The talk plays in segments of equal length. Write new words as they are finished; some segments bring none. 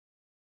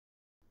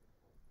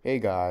Hey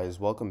guys,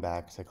 welcome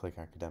back to Click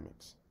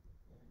Academics.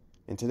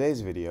 In today's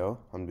video,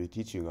 I'm going to be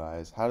teaching you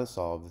guys how to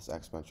solve this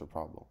exponential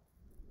problem.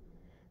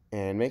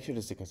 And make sure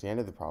to stick at the end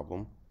of the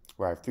problem,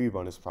 where I have 3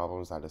 bonus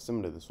problems that are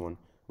similar to this one,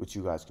 which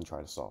you guys can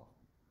try to solve.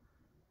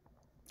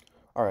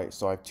 Alright,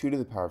 so I have 2 to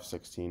the power of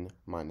 16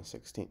 minus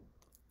 16.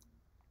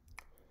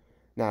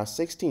 Now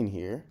 16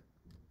 here,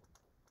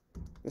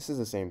 this is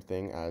the same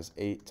thing as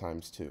 8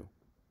 times 2.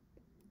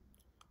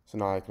 So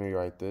now I can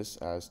rewrite this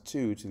as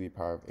 2 to the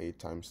power of 8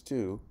 times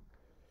 2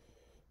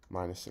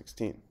 minus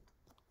 16.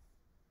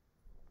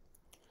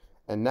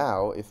 And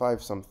now, if I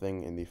have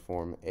something in the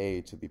form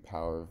a to the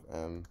power of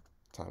m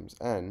times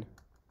n,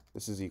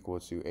 this is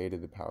equal to a to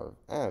the power of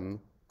m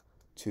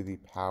to the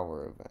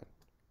power of n.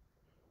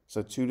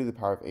 So 2 to the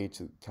power of 8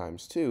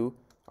 times 2,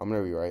 I'm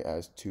going to rewrite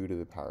as 2 to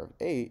the power of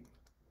 8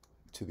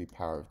 to the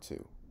power of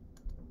 2.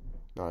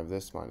 Now I have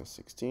this minus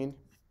 16.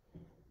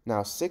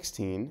 Now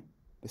 16,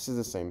 this is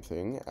the same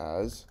thing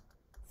as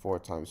 4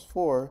 times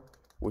 4,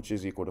 which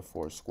is equal to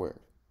 4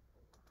 squared.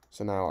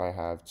 So now I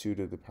have 2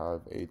 to the power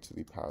of 8 to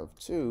the power of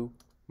 2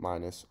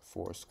 minus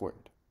 4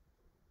 squared.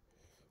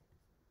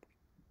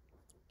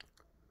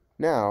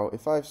 Now,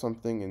 if I have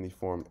something in the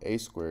form a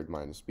squared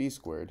minus b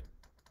squared,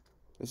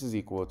 this is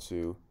equal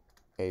to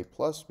a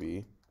plus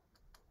b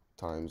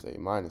times a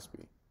minus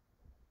b.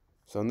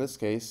 So in this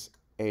case,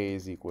 a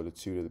is equal to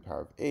 2 to the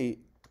power of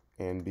 8,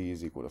 and b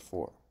is equal to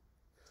 4.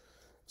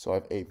 So I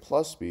have a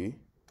plus b,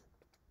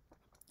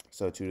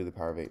 so 2 to the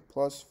power of 8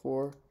 plus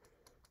 4,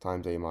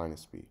 times a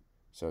minus b.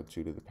 So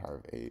 2 to the power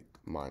of 8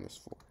 minus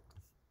 4.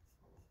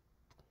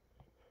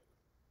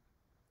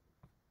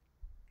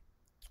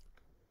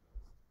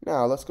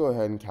 Now let's go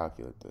ahead and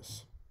calculate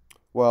this.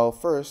 Well,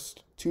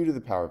 first, 2 to the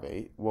power of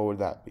 8, what would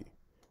that be?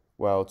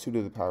 Well, 2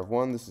 to the power of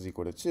 1, this is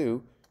equal to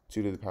 2.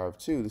 2 to the power of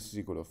 2, this is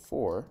equal to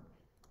 4.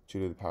 2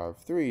 to the power of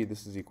 3,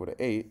 this is equal to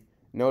 8.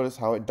 Notice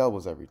how it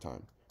doubles every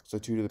time. So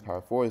 2 to the power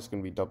of 4 is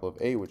going to be double of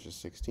 8, which is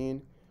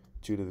 16.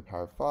 2 to the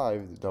power of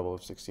 5, the double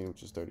of 16,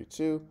 which is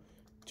 32.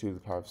 2 to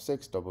the power of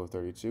 6, double of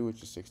 32,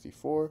 which is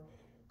 64.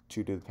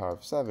 2 to the power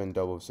of 7,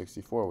 double of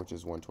 64, which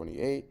is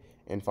 128.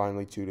 And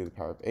finally, 2 to the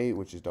power of 8,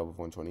 which is double of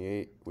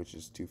 128, which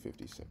is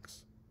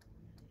 256.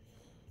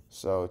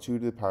 So 2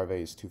 to the power of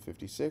 8 is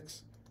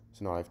 256.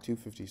 So now I have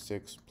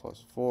 256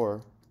 plus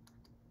 4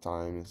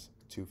 times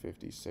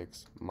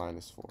 256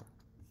 minus 4.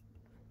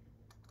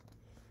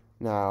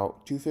 Now,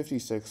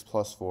 256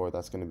 plus 4,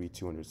 that's going to be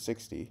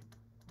 260.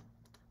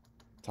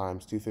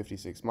 Times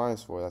 256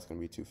 minus 4, that's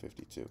going to be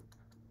 252.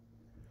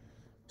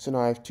 So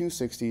now I have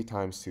 260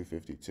 times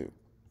 252.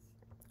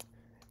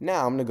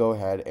 Now I'm going to go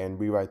ahead and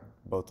rewrite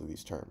both of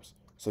these terms.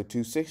 So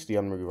 260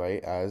 I'm going to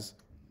rewrite as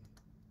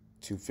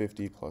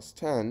 250 plus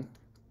 10,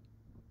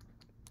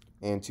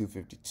 and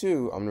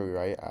 252 I'm going to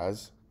rewrite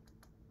as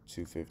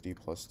 250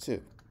 plus 2.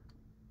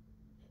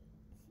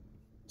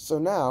 So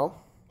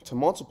now, to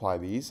multiply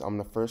these, I'm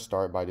going to first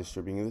start by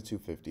distributing the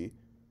 250.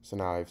 So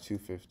now I have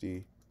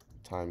 250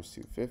 times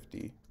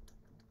 250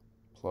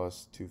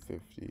 plus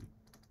 250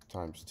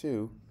 times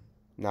 2.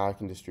 Now I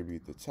can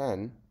distribute the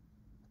 10.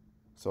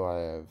 So I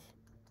have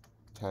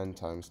 10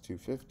 times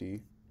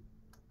 250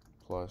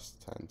 plus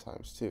 10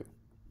 times 2.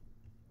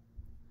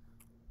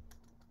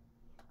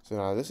 So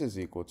now this is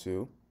equal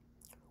to,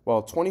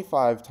 well,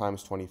 25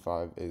 times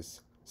 25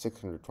 is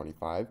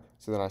 625.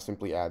 So then I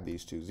simply add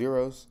these two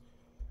zeros.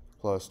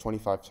 Plus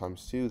 25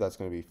 times 2, that's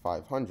going to be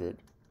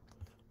 500.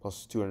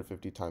 Plus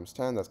 250 times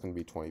 10, that's going to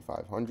be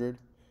 2500.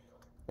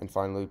 And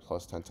finally,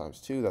 plus 10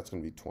 times 2, that's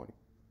going to be 20.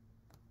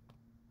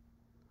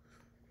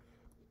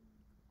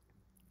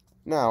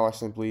 Now I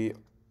simply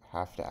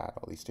have to add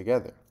all these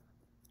together.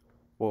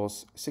 Well,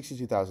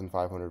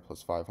 62,500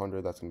 plus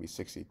 500, that's going to be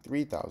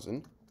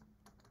 63,000.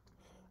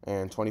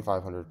 And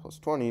 2,500 plus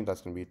 20, that's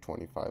going to be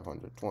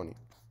 2,520.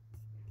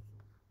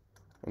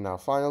 And now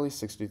finally,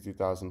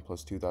 63,000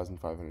 plus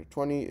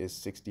 2,520 is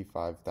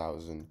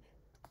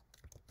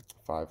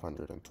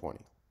 65,520.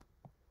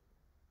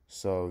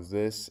 So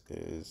this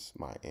is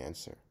my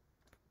answer.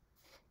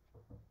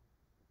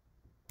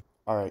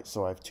 Alright,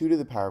 so I have 2 to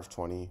the power of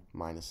 20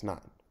 minus 9.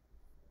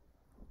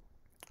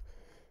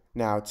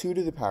 Now 2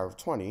 to the power of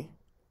 20,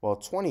 well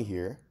 20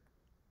 here,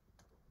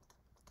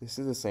 this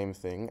is the same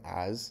thing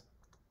as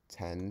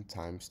 10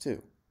 times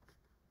 2.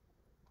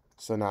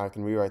 So now I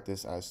can rewrite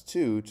this as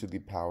 2 to the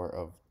power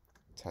of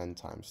 10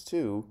 times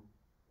 2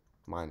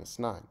 minus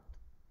 9.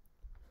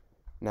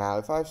 Now,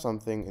 if I have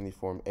something in the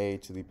form a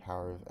to the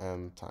power of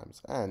m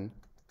times n,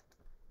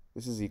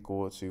 this is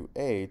equal to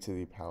a to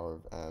the power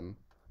of m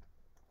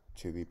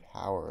to the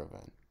power of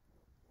n.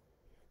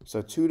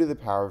 So 2 to the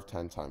power of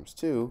 10 times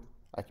 2,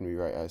 I can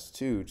rewrite as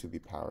 2 to the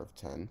power of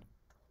 10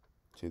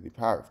 to the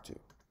power of 2.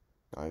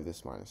 Now I have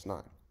this minus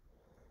 9.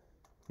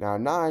 Now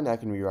 9 I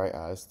can rewrite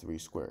as 3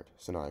 squared.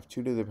 So now I have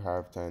 2 to the power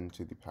of 10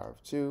 to the power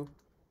of 2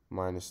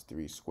 minus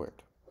 3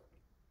 squared.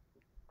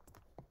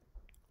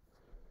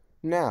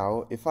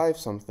 Now, if I have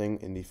something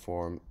in the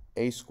form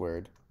a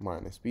squared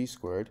minus b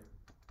squared,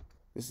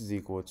 this is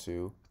equal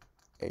to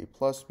a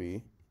plus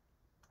b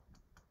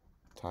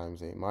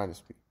times a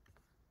minus b.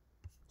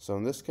 So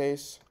in this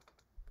case,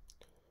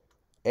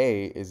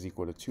 A is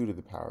equal to 2 to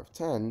the power of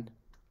 10,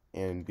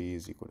 and B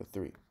is equal to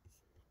 3.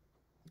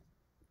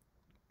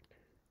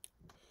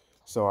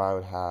 So I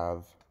would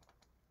have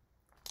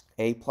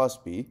A plus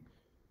B,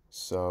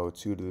 so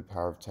 2 to the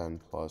power of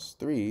 10 plus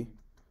 3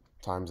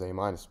 times A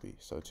minus B,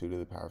 so 2 to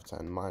the power of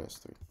 10 minus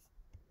 3.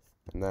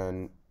 And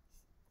then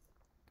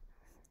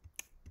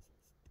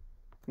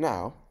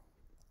now,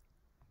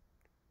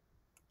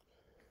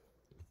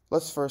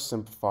 let's first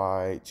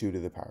simplify 2 to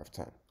the power of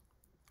 10.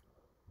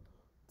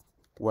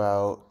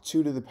 Well,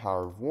 2 to the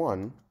power of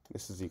 1,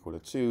 this is equal to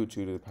 2,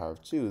 2 to the power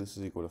of 2, this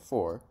is equal to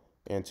 4,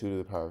 and 2 to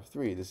the power of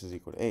 3, this is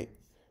equal to 8.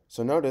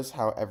 So notice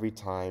how every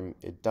time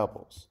it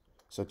doubles.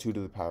 So 2 to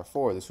the power of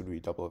 4, this would be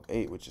double of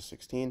 8, which is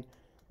 16.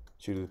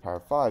 2 to the power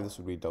of 5, this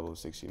would be double of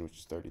 16, which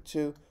is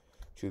 32.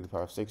 2 to the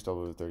power of 6,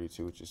 double of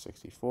 32, which is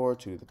 64.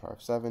 2 to the power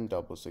of 7,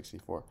 double of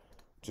 64,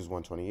 which is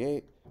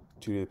 128.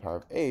 2 to the power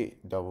of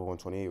 8, double of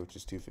 128, which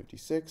is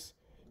 256.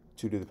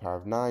 2 to the power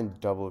of 9,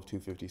 double of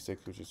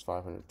 256, which is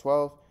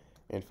 512.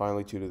 And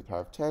finally, 2 to the power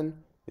of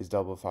 10 is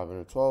double of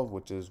 512,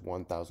 which is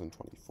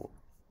 1024.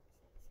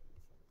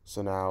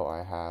 So now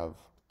I have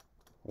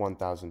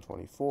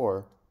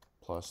 1024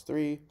 plus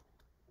 3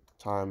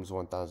 times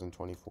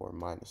 1024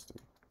 minus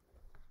 3.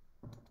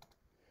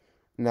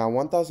 Now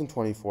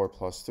 1024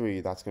 plus 3,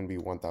 that's going to be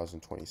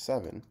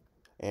 1027.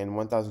 And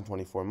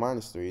 1024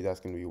 minus 3, that's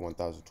going to be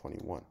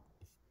 1021.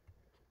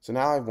 So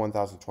now I have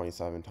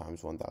 1027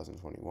 times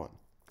 1021.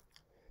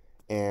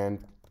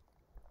 And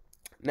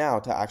now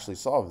to actually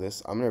solve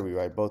this, I'm going to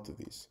rewrite both of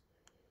these.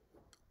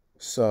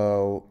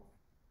 So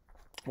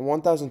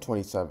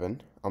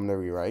 1027, I'm going to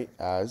rewrite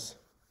as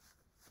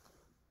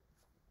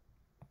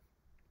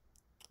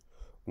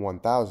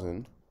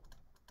 1000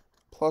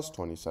 plus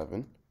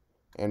 27.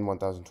 And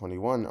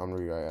 1021, I'm going to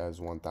rewrite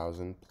as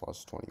 1000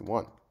 plus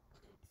 21.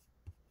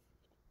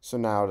 So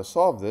now to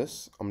solve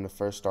this, I'm going to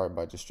first start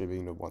by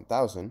distributing the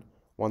 1000.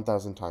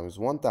 1000 times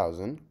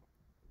 1000,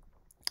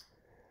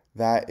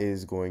 that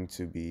is going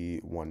to be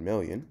 1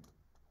 million.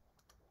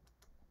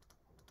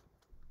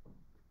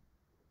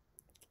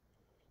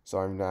 So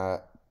I'm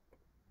that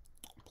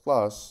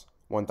plus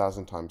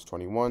 1000 times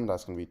 21,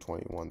 that's going to be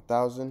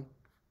 21,000.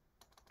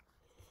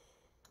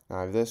 Now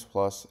I have this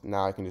plus,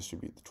 now I can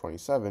distribute the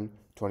 27.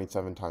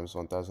 27 times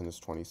 1000 is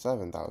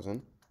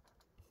 27,000.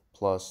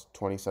 Plus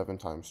 27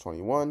 times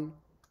 21,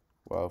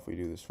 well, if we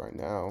do this right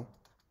now,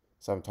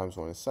 7 times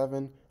 1 is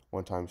 7,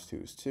 1 times 2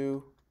 is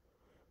 2,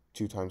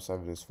 2 times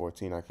 7 is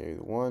 14, I carry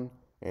the 1,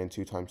 and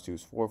 2 times 2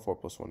 is 4, 4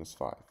 plus 1 is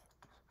 5.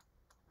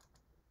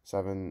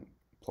 7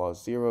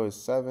 plus 0 is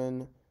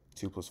 7,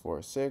 2 plus 4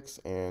 is 6,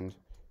 and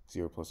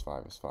 0 plus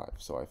 5 is 5.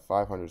 So I have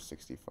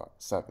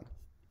 567.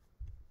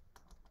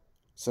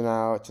 So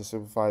now to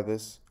simplify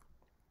this,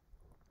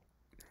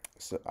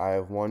 so I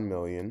have 1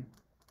 million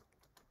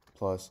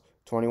plus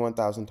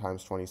 21,000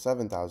 times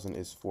 27,000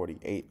 is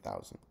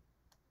 48,000.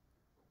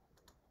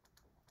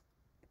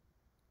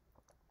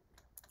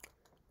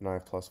 Now I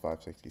have plus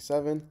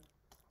 567.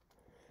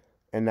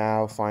 And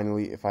now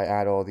finally, if I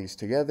add all these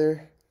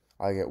together,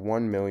 I get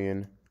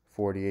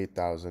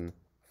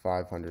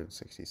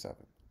 1,048,567.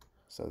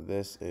 So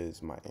this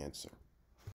is my answer.